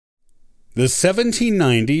The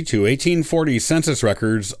 1790 to 1840 census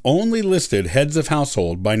records only listed heads of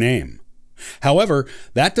household by name. However,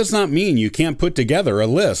 that does not mean you can't put together a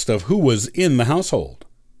list of who was in the household.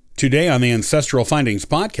 Today on the Ancestral Findings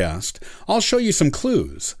podcast, I'll show you some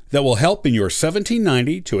clues that will help in your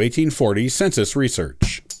 1790 to 1840 census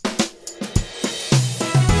research.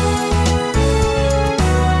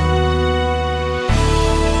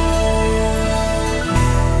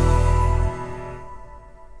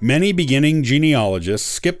 Many beginning genealogists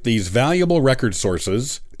skip these valuable record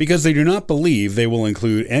sources because they do not believe they will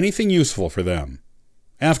include anything useful for them.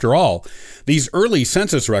 After all, these early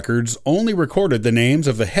census records only recorded the names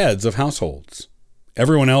of the heads of households.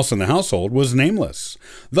 Everyone else in the household was nameless,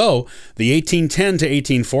 though the 1810 to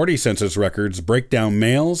 1840 census records break down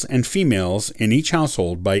males and females in each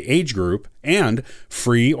household by age group and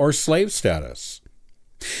free or slave status.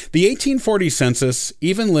 The 1840 census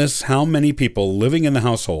even lists how many people living in the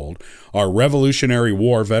household are Revolutionary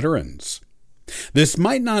War veterans. This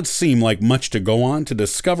might not seem like much to go on to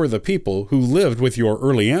discover the people who lived with your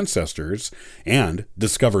early ancestors and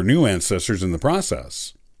discover new ancestors in the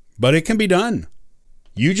process, but it can be done.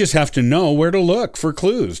 You just have to know where to look for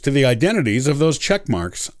clues to the identities of those check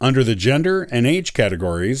marks under the gender and age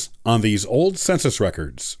categories on these old census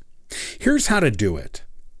records. Here's how to do it.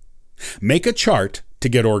 Make a chart to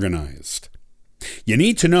get organized. You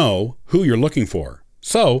need to know who you're looking for.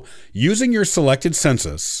 So, using your selected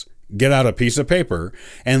census, get out a piece of paper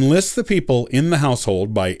and list the people in the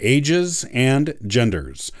household by ages and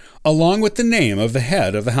genders, along with the name of the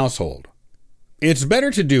head of the household. It's better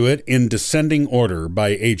to do it in descending order by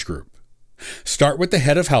age group. Start with the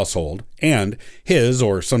head of household and his,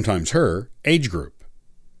 or sometimes her, age group.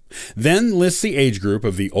 Then list the age group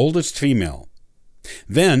of the oldest female.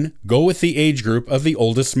 Then go with the age group of the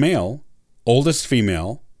oldest male, oldest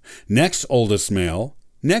female, next oldest male,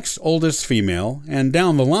 next oldest female, and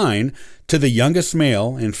down the line to the youngest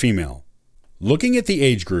male and female. Looking at the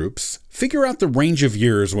age groups, figure out the range of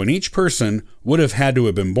years when each person would have had to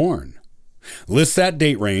have been born. List that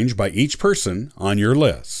date range by each person on your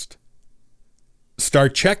list.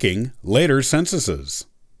 Start checking later censuses.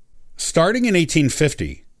 Starting in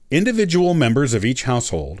 1850, individual members of each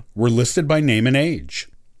household were listed by name and age.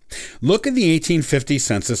 Look at the 1850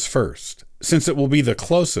 census first, since it will be the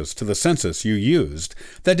closest to the census you used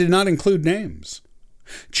that did not include names.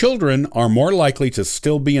 Children are more likely to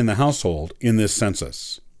still be in the household in this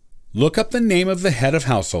census. Look up the name of the head of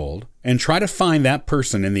household and try to find that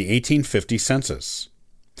person in the 1850 census.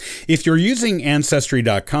 If you're using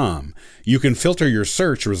Ancestry.com, you can filter your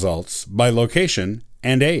search results by location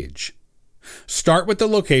and age. Start with the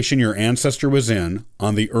location your ancestor was in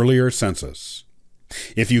on the earlier census.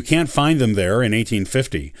 If you can't find them there in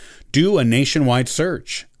 1850, do a nationwide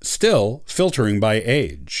search, still filtering by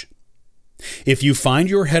age. If you find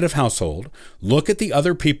your head of household, look at the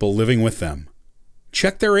other people living with them.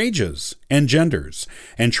 Check their ages and genders,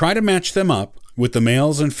 and try to match them up with the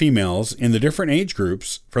males and females in the different age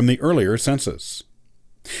groups from the earlier census.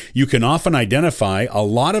 You can often identify a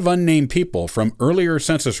lot of unnamed people from earlier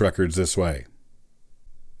census records this way.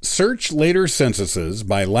 Search later censuses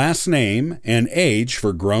by last name and age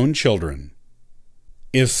for grown children.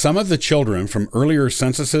 If some of the children from earlier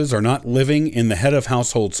censuses are not living in the head of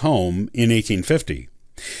household's home in 1850,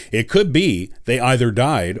 it could be they either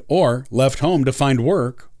died or left home to find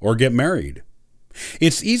work or get married.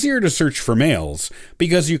 It's easier to search for males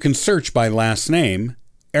because you can search by last name,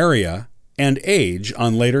 area, and age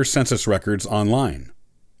on later census records online.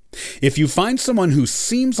 If you find someone who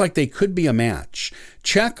seems like they could be a match,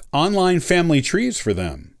 check online family trees for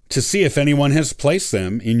them to see if anyone has placed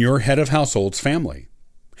them in your head of household's family.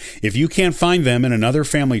 If you can't find them in another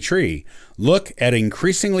family tree, look at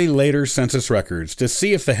increasingly later census records to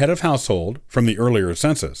see if the head of household from the earlier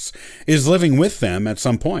census is living with them at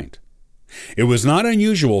some point. It was not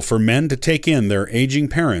unusual for men to take in their aging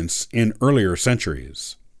parents in earlier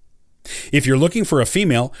centuries. If you're looking for a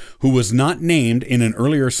female who was not named in an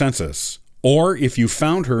earlier census, or if you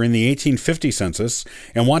found her in the 1850 census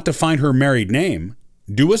and want to find her married name,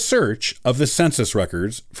 do a search of the census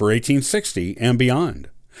records for 1860 and beyond,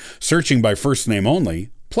 searching by first name only,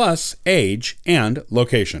 plus age and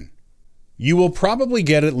location. You will probably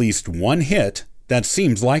get at least one hit that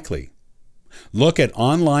seems likely. Look at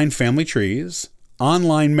online family trees,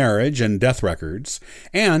 online marriage and death records,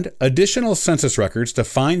 and additional census records to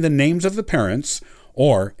find the names of the parents,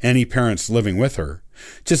 or any parents living with her,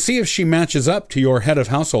 to see if she matches up to your head of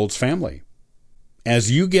household's family.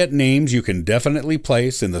 As you get names you can definitely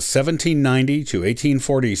place in the 1790 to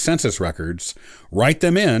 1840 census records, write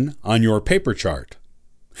them in on your paper chart.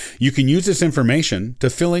 You can use this information to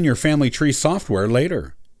fill in your family tree software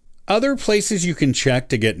later. Other places you can check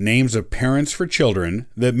to get names of parents for children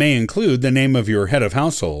that may include the name of your head of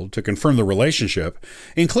household to confirm the relationship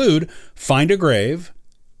include Find a Grave,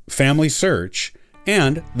 Family Search,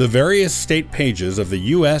 and the various state pages of the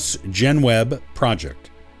U.S. GenWeb project.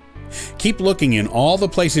 Keep looking in all the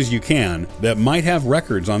places you can that might have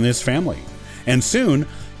records on this family, and soon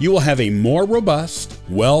you will have a more robust,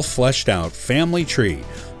 well-fleshed-out family tree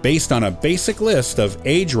based on a basic list of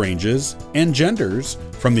age ranges and genders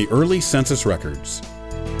from the early census records.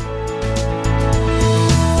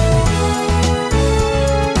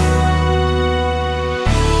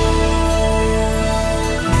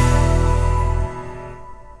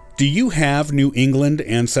 Do you have New England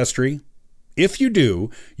ancestry? If you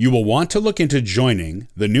do, you will want to look into joining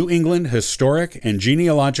the New England Historic and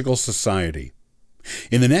Genealogical Society.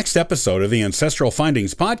 In the next episode of the Ancestral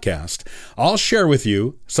Findings podcast, I'll share with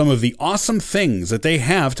you some of the awesome things that they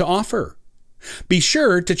have to offer. Be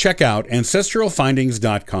sure to check out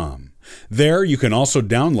ancestralfindings.com. There you can also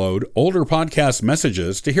download older podcast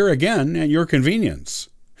messages to hear again at your convenience.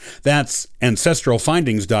 That's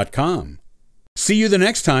ancestralfindings.com. See you the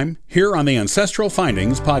next time here on the Ancestral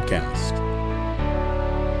Findings podcast.